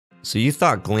So you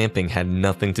thought glamping had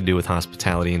nothing to do with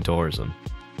hospitality and tourism?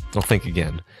 Well, think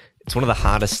again. It's one of the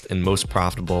hottest and most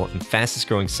profitable and fastest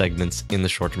growing segments in the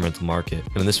short-term rental market.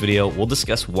 And in this video, we'll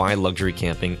discuss why luxury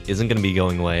camping isn't going to be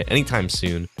going away anytime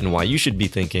soon and why you should be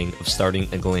thinking of starting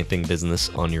a glamping business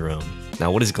on your own. Now,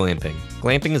 what is glamping?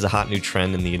 Glamping is a hot new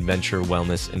trend in the adventure,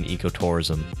 wellness, and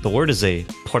ecotourism. The word is a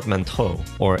portmanteau,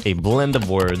 or a blend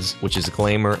of words, which is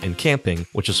glamour and camping,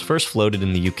 which was first floated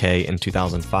in the UK in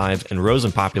 2005 and rose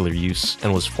in popular use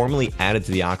and was formally added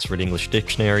to the Oxford English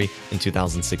Dictionary in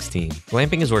 2016.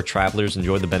 Glamping is where travelers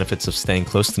enjoy the benefits of staying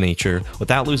close to nature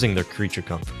without losing their creature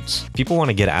comforts. People want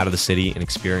to get out of the city and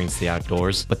experience the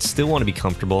outdoors, but still want to be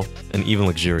comfortable and even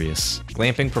luxurious.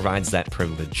 Glamping provides that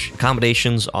privilege.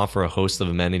 Accommodations offer a host of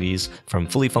amenities, from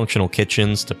fully functional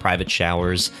kitchens to private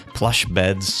showers, plush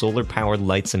beds, solar-powered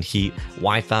lights and heat,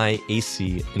 Wi-Fi,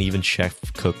 AC, and even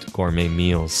chef-cooked gourmet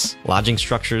meals. Lodging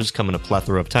structures come in a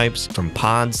plethora of types, from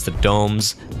pods to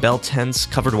domes, bell tents,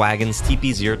 covered wagons,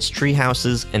 teepees, yurts, tree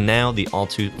houses, and now the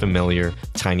all-too-familiar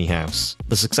tiny house.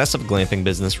 The success of a glamping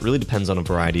business really depends on a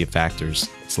variety of factors: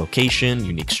 its location,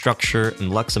 unique structure, and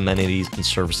luxe amenities and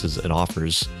services it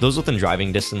offers. Those within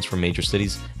driving distance from major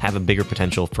cities have a bigger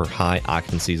potential for high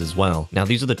occupancies as well. Now,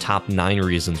 these are the top 9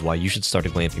 reasons why you should start a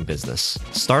glamping business.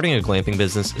 Starting a glamping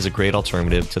business is a great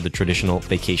alternative to the traditional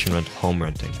vacation rental home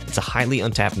renting. It's a highly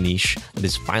untapped niche that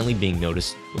is finally being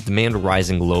noticed, with demand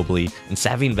rising globally and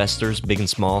savvy investors, big and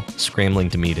small, scrambling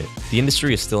to meet it. The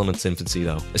industry is still in its infancy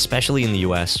though, especially in the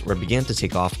US, where it began to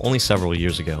take off only several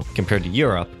years ago. Compared to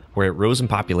Europe, where it rose in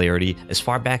popularity as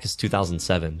far back as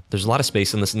 2007. There's a lot of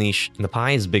space in this niche, and the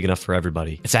pie is big enough for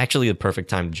everybody. It's actually the perfect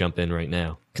time to jump in right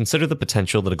now. Consider the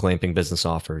potential that a glamping business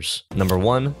offers. Number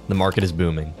 1, the market is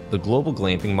booming. The global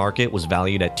glamping market was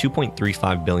valued at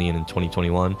 $2.35 billion in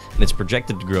 2021, and it's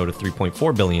projected to grow to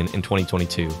 $3.4 billion in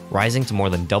 2022, rising to more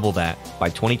than double that by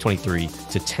 2023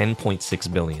 to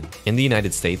 $10.6 billion. In the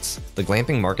United States, the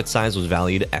glamping market size was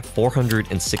valued at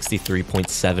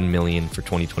 $463.7 million for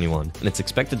 2021, and it's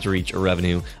expected to reach a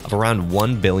revenue of around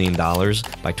 $1 billion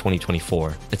by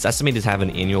 2024. It's estimated to have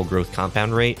an annual growth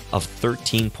compound rate of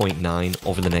 13.9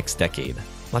 over the next decade.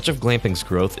 Much of glamping's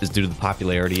growth is due to the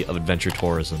popularity of adventure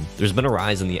tourism. There's been a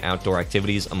rise in the outdoor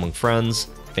activities among friends,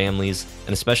 families,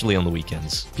 and especially on the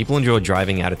weekends. People enjoy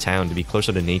driving out of town to be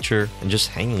closer to nature and just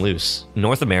hanging loose. In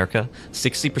North America,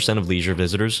 60% of leisure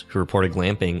visitors who reported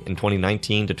glamping in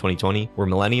 2019 to 2020 were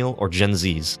millennial or Gen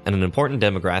Zs, and an important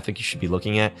demographic you should be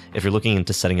looking at if you're looking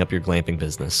into setting up your glamping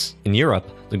business. In Europe,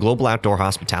 the global outdoor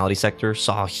hospitality sector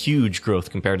saw huge growth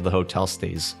compared to the hotel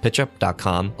stays.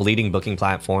 Pitchup.com, a leading booking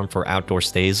platform for outdoor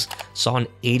stays, saw an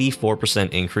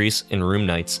 84% increase in room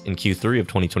nights in Q3 of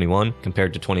 2021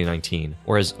 compared to 2019,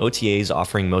 whereas OTAs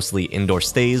offering mostly indoor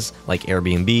stays like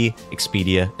Airbnb,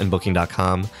 Expedia, and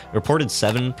Booking.com reported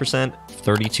 7%,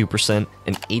 32%,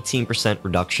 and 18%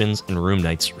 reductions in room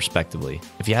nights respectively.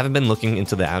 If you haven't been looking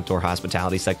into the outdoor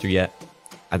hospitality sector yet,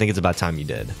 I think it's about time you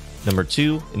did. Number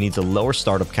 2, it needs a lower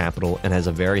startup capital and has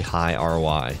a very high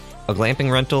ROI. A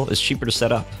glamping rental is cheaper to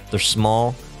set up. They're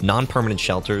small, non-permanent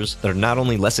shelters that are not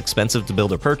only less expensive to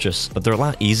build or purchase, but they're a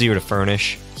lot easier to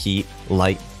furnish, heat,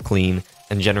 light, clean,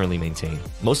 and generally maintain.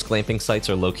 Most glamping sites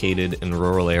are located in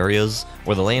rural areas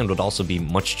where the land would also be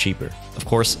much cheaper. Of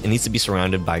course, it needs to be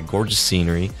surrounded by gorgeous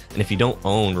scenery, and if you don't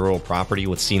own rural property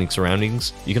with scenic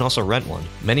surroundings, you can also rent one.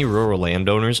 Many rural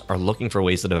landowners are looking for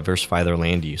ways to diversify their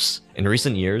land use. In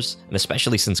recent years, and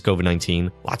especially since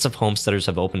COVID-19, lots of homesteaders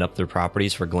have opened up their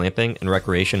properties for glamping and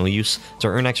recreational use to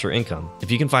earn extra income. If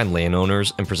you can find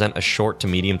landowners and present a short to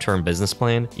medium-term business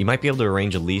plan, you might be able to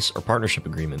arrange a lease or partnership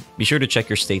agreement. Be sure to check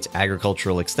your state's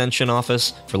agricultural extension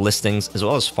office for listings, as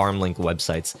well as farm-link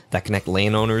websites that connect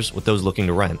landowners with those looking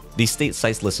to rent. These state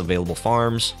sites list available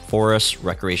farms, forests,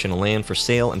 recreational land for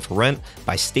sale and for rent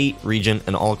by state, region,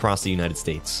 and all across the United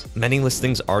States. Many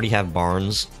listings already have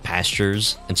barns,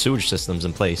 pastures, and sewage systems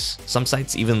in place. Some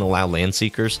sites even allow land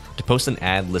seekers to post an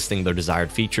ad listing their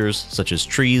desired features, such as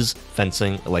trees,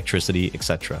 fencing, electricity,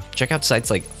 etc. Check out sites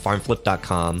like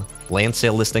farmflip.com,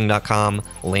 landsalelisting.com,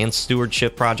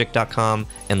 landstewardshipproject.com,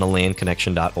 and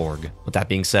thelandconnection.org. With that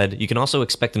being said, you can also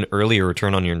expect an earlier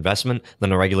return on your investment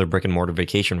than a regular brick-and-mortar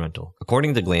vacation rental.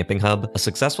 According to Glamping Hub, a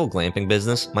successful glamping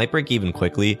business might break even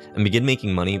quickly and begin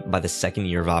making money by the second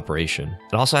year of operation.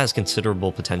 It also has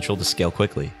considerable potential to scale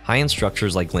quickly. High-end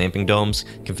structures like glamping domes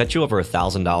can fetch you over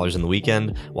 $1,000 in the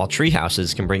weekend, while tree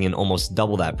houses can bring in almost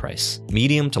double that price.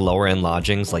 Medium to lower-end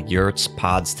lodgings like yurts,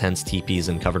 pods, tents, teepees,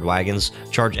 and covered wagons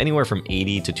charge anywhere from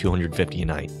 $80 to $250 a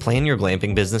night. Plan your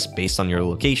glamping business based on your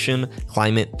location,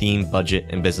 climate, theme, budget,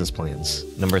 and business plans.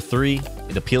 Number 3,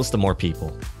 it appeals to more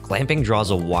people. glamping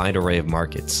draws a wide array of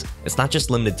markets. It's not just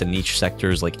limited to niche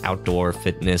sectors like outdoor,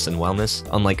 fitness, and wellness.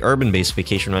 Unlike urban-based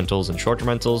vacation rentals and short-term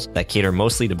rentals that cater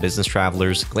mostly to business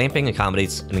travelers, glamping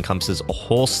accommodates and encompasses a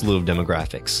whole slew of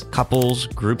demographics. Couples,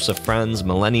 groups of friends,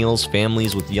 millennials,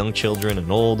 families with young children and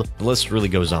old, the list really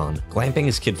goes on. Glamping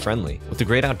is kid-friendly. With the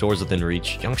great outdoors within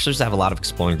reach, youngsters have a lot of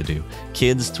exploring to do.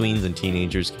 Kids, tweens, and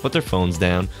teenagers can put their phones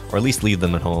down, or at least leave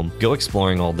them at home, go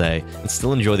exploring all day, and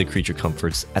still enjoy the creature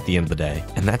comforts at the end of the day.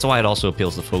 And that's why it also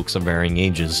appeals to folks of varying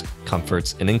ages,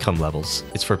 comforts, and income levels.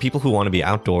 It's for people who want to be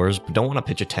outdoors but don't want to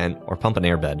pitch a tent or pump an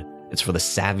airbed. It's for the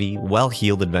savvy,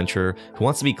 well-heeled adventurer who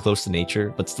wants to be close to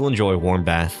nature but still enjoy a warm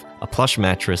bath, a plush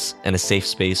mattress, and a safe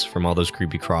space from all those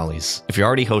creepy crawlies. If you're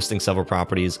already hosting several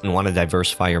properties and want to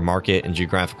diversify your market and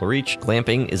geographical reach,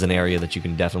 glamping is an area that you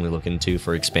can definitely look into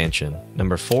for expansion.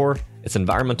 Number 4, it's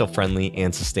environmental friendly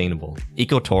and sustainable.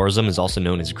 Ecotourism is also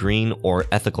known as green or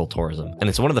ethical tourism, and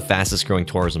it's one of the fastest growing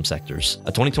tourism sectors.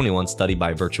 A 2021 study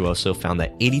by Virtuoso found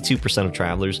that 82% of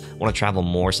travelers want to travel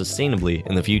more sustainably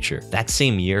in the future. That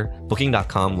same year,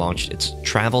 Booking.com launched its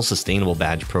Travel Sustainable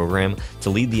Badge program to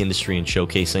lead the industry in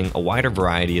showcasing a wider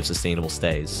variety of sustainable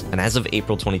stays. And as of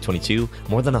April 2022,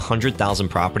 more than 100,000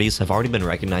 properties have already been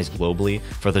recognized globally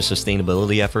for their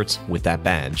sustainability efforts with that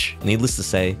badge. Needless to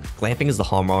say, glamping is the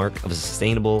hallmark of a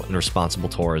sustainable and responsible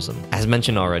tourism. As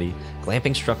mentioned already,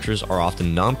 glamping structures are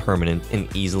often non-permanent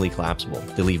and easily collapsible.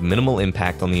 They leave minimal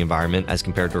impact on the environment as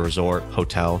compared to a resort,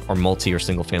 hotel, or multi or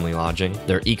single family lodging.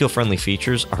 Their eco-friendly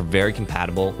features are very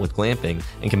compatible with glamping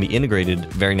and can be integrated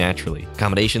very naturally.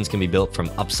 Accommodations can be built from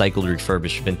upcycled,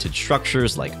 refurbished vintage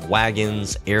structures like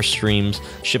wagons, airstreams,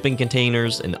 shipping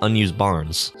containers, and unused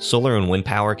barns. Solar and wind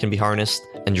power can be harnessed,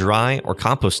 and dry or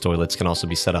compost toilets can also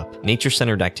be set up.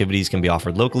 Nature-centered activities can be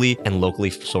offered locally, and locally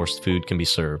sourced food can be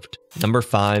served. Number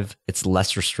 5, it's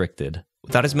less restricted.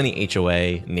 Without as many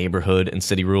HOA, neighborhood, and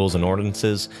city rules and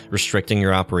ordinances restricting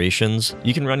your operations,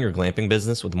 you can run your glamping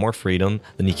business with more freedom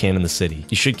than you can in the city.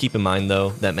 You should keep in mind,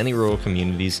 though, that many rural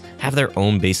communities have their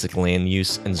own basic land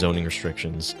use and zoning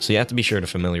restrictions, so you have to be sure to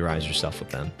familiarize yourself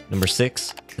with them. Number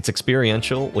 6, it's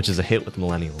experiential, which is a hit with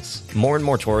millennials. More and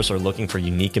more tourists are looking for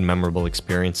unique and memorable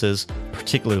experiences,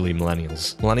 particularly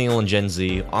millennials. Millennial and Gen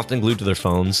Z, often glued to their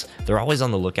phones, they're always on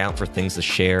the lookout for things to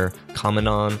share, comment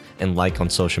on, and like on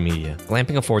social media.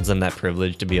 Glamping affords them that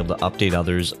privilege to be able to update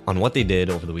others on what they did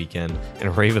over the weekend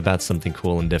and rave about something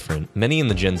cool and different. Many in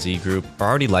the Gen Z group are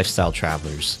already lifestyle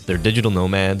travelers. They're digital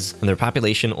nomads, and their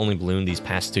population only ballooned these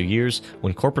past 2 years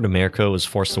when corporate America was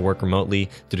forced to work remotely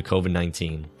due to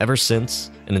COVID-19. Ever since,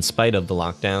 and in spite of the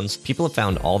lockdowns, people have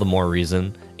found all the more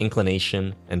reason,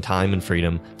 inclination, and time and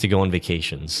freedom to go on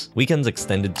vacations. Weekends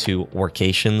extended to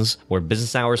workations, where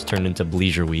business hours turned into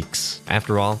leisure weeks.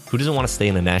 After all, who doesn't want to stay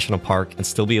in a national park and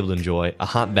still be able to enjoy a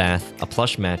hot bath, a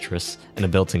plush mattress, and a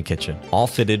built-in kitchen, all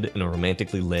fitted in a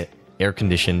romantically lit,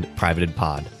 air-conditioned, privated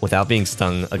pod, without being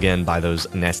stung again by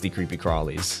those nasty, creepy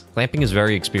crawlies. Glamping is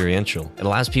very experiential. It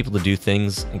allows people to do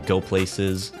things and go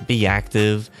places, be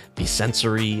active, be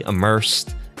sensory,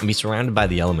 immersed, and be surrounded by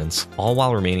the elements, all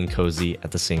while remaining cozy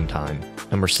at the same time.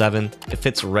 Number 7, it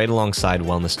fits right alongside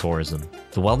wellness tourism.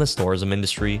 The wellness tourism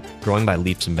industry, growing by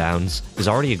leaps and bounds, is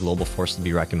already a global force to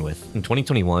be reckoned with. In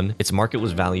 2021, its market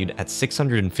was valued at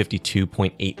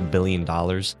 $652.8 billion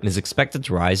and is expected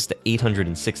to rise to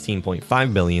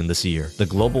 $816.5 billion this year. The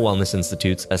Global Wellness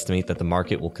Institutes estimate that the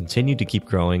market will continue to keep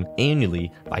growing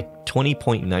annually by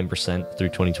 20.9% through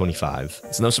 2025.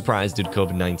 It's no surprise due to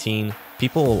COVID-19,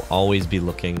 people will always be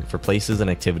looking for places and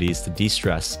activities to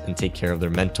de-stress and take care of their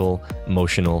mental,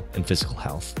 emotional, and physical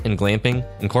health. In glamping,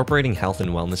 incorporating health and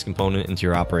wellness component into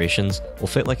your operations will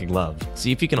fit like a glove.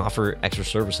 See if you can offer extra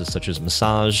services such as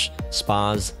massage,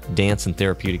 spas, dance and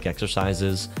therapeutic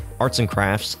exercises, arts and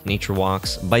crafts, nature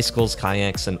walks, bicycles,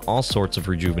 kayaks, and all sorts of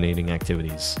rejuvenating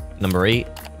activities. Number 8,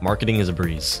 marketing is a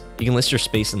breeze. You can list your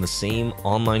space in the same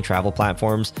online travel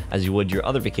platforms as you would your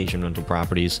other vacation rental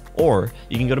properties, or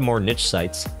you can go to more niche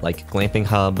sites like Glamping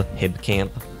Hub,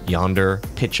 HibCamp, Yonder,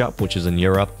 PitchUp, which is in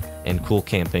Europe, and Cool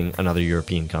Camping, another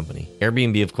European company.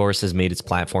 Airbnb, of course, has made its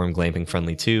platform glamping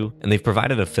friendly too, and they've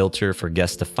provided a filter for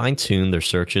guests to fine-tune their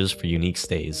searches for unique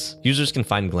stays. Users can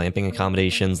find glamping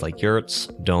accommodations like yurts,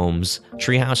 domes,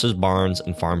 tree houses, barns,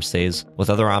 and farm stays, with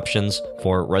other options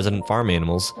for resident farm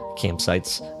animals,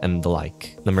 campsites, and the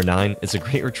like. Number 9, it's a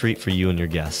great retreat for you and your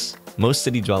guests. Most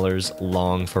city dwellers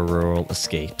long for rural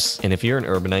escapes, and if you're an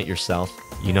urbanite yourself,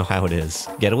 you know how it is.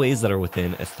 Getaways that are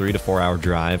within a 3 to 4 hour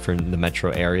drive from the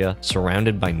metro area,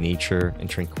 surrounded by nature and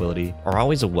tranquility, are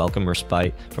always a welcome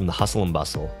respite from the hustle and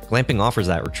bustle. Glamping offers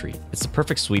that retreat. It's the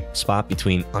perfect sweet spot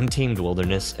between untamed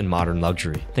wilderness and modern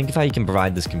luxury. Think of how you can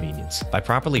provide this convenience. By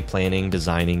properly planning,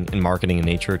 designing, and marketing a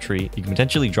nature retreat, you can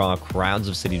potentially draw crowds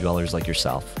of city dwellers like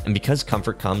yourself. And because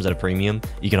comfort comes at a premium,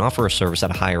 you can offer a service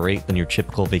at a higher rate than your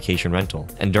typical vacation rental.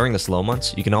 And during the slow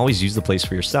months, you can always use the place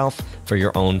for yourself for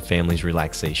your own family's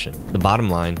relaxation. The bottom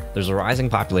line, there's a rising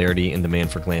popularity and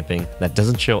demand for glamping that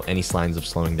doesn't show any signs of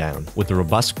slowing down. With the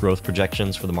robust growth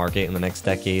projections for the market in the next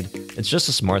decade, it's just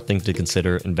a smart thing to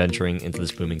consider in venturing into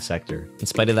this booming sector. In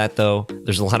spite of that though,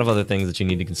 there's a lot of other things that you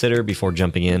need to consider before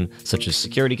jumping in, such as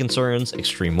security concerns,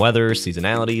 extreme weather,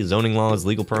 seasonality, zoning laws,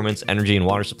 legal permits, energy and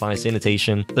water supply,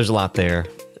 sanitation. There's a lot there.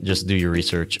 Just do your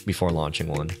research before launching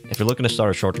one. If you're looking to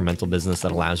start a short-term rental business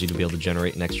that allows you to be able to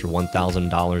generate an extra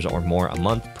 $1,000 or more a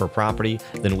month per property,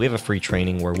 then we have a free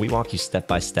training where we walk you step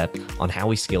by step on how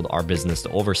we scaled our business to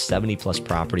over 70 plus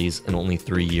properties in only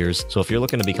 3 years. So if you're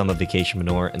looking to become a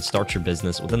vacationpreneur and start your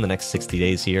business within the next 60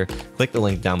 days here, click the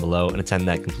link down below and attend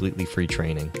that completely free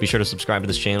training. Be sure to subscribe to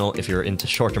this channel if you're into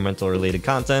short-term rental related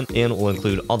content, and we'll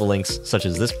include all the links such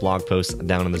as this blog post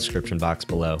down in the description box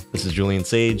below. This is Julian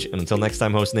Sage, and until next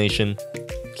time, Host Nation,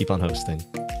 keep on hosting.